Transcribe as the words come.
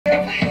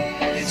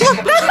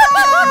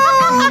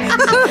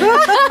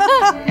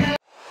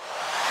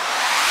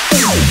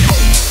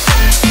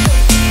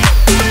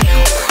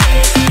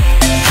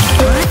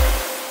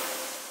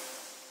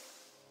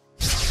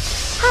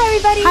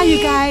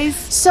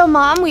So,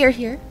 Mom, we are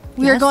here.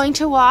 We are going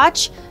to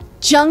watch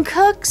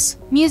Jungkook's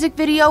music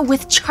video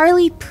with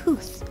Charlie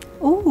Puth.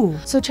 Ooh.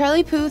 So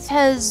Charlie Puth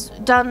has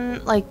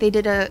done, like, they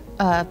did a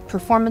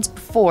performance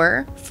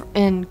before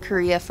in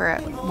Korea for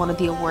one of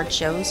the award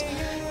shows,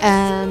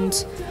 and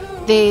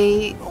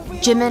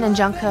Jimin and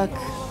Jungkook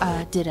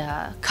did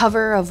a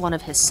cover of one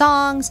of his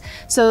songs.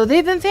 So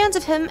they've been fans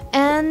of him,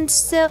 and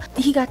so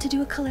he got to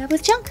do a collab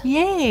with Jungkook.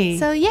 Yay.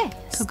 So yeah.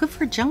 So good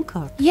for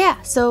Jungkook.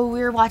 Yeah, so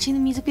we're watching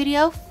the music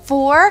video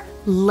for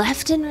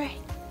Left and Right,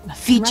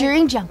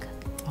 featuring Jungkook.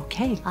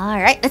 Okay. All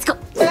right, let's go.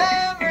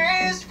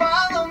 Memories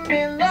follow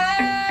me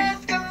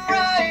left and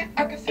right.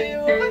 I can feel you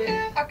over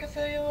here, I can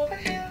feel you over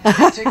here.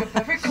 Take up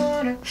every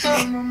corner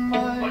of my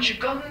mind. What you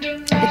gonna do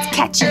now? It's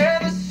catchy.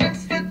 Ever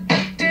since the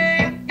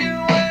day you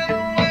went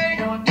away,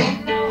 no, I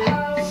don't know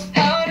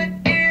how to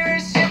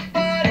erase your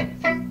body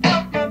from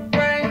out my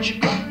brain. What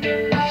you gonna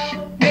do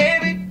now?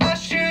 Maybe I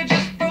should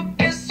just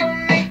focus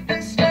on me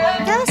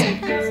instead. Yes.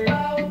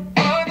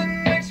 All the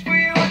nights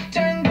we were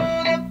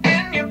tangled up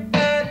in your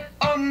bed.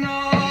 Oh no.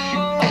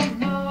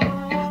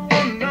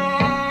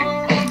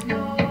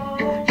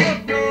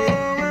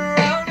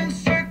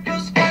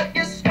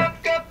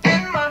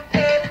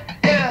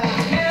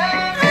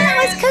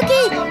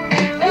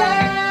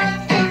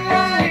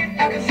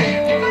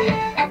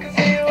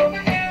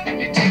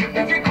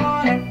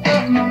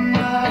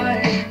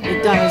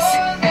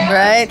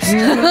 Right?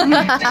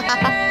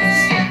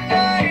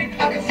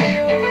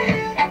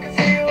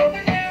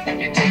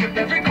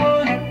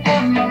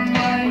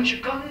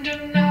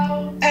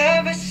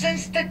 Ever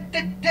since the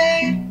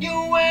day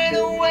you went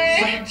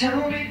away,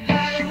 tell me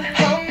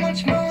how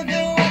much more do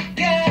I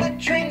gotta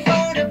drink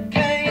for the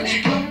pain?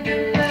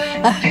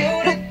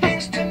 You do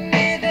things to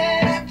me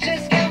that I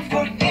just can't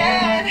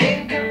forget.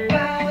 Think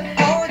about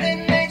all the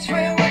nights we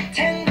were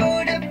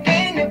tangled up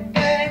in your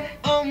bed.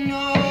 Oh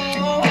no,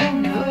 oh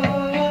no,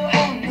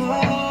 oh no,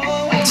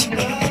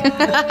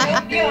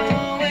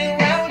 going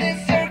round in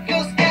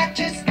circles, got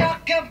you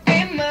stuck up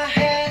in my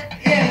head.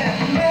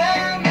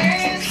 Yeah,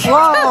 memories.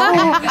 Whoa.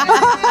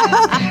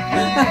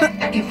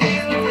 I can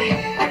feel it,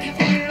 I can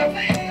feel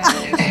it.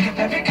 You take up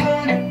every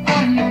corner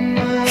of my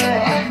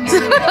mind.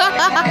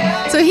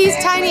 So he's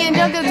tiny and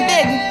Jungkook's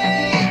big.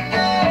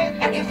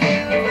 I can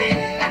feel it,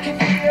 I can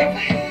feel it.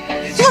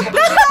 You take up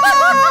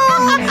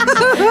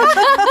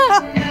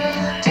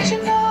Did you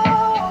know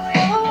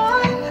you're the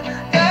one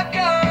that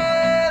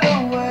got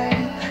away?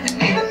 And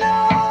even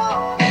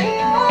though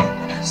maybe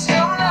I'm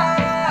still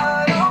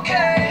not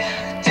okay,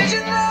 did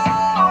you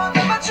know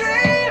that my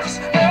dreams,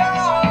 they're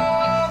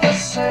all the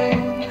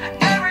same?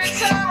 Every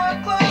time I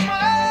close my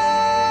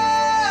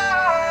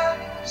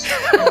eyes,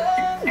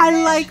 I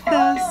like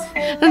this.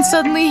 And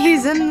suddenly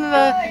he's in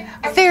the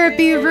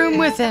therapy room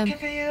with him.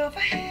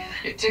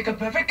 you take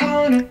up every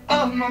corner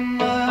of my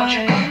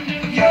mind.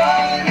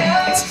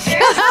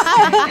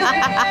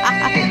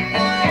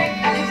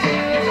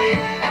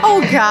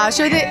 Oh gosh,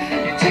 there's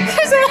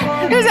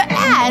an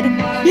ad.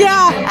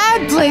 Yeah.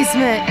 Ad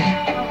placement.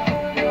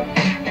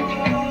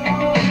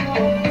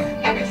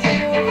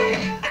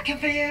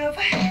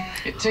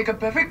 You take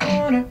up every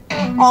corner.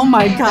 Oh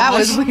my gosh. That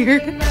was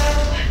weird.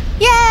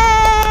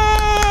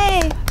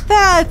 Yay!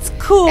 That's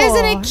cool.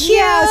 Isn't it cute?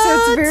 Yes,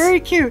 it's very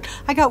cute.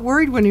 I got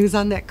worried when he was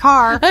on that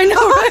car. I know.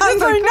 I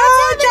was like,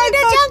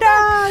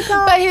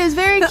 no. But he was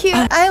very cute.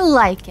 I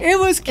like it. It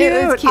was cute.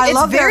 It was cute. I It's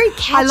love very their,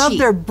 catchy. I love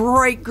their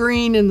bright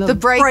green and The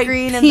bright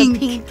green and the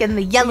pink and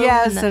the yellow.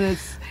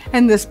 Yes,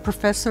 and this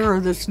professor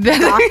or this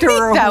doctor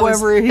or that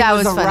whoever, he that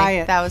was a funny.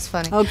 riot. That was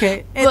funny.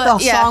 Okay, But,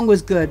 the yeah. song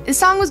was good. The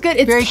song was good.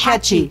 It's Very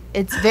catchy. catchy.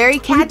 It's very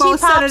catchy. We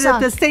both pop said it song.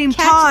 at the same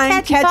Catchy, time.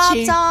 Catchy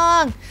Catchy.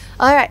 pop song.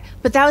 All right,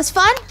 but that was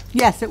fun.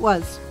 Yes, it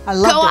was. I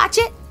loved Go it. watch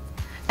it,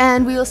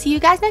 and we will see you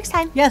guys next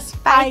time. Yes,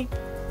 Bye. bye.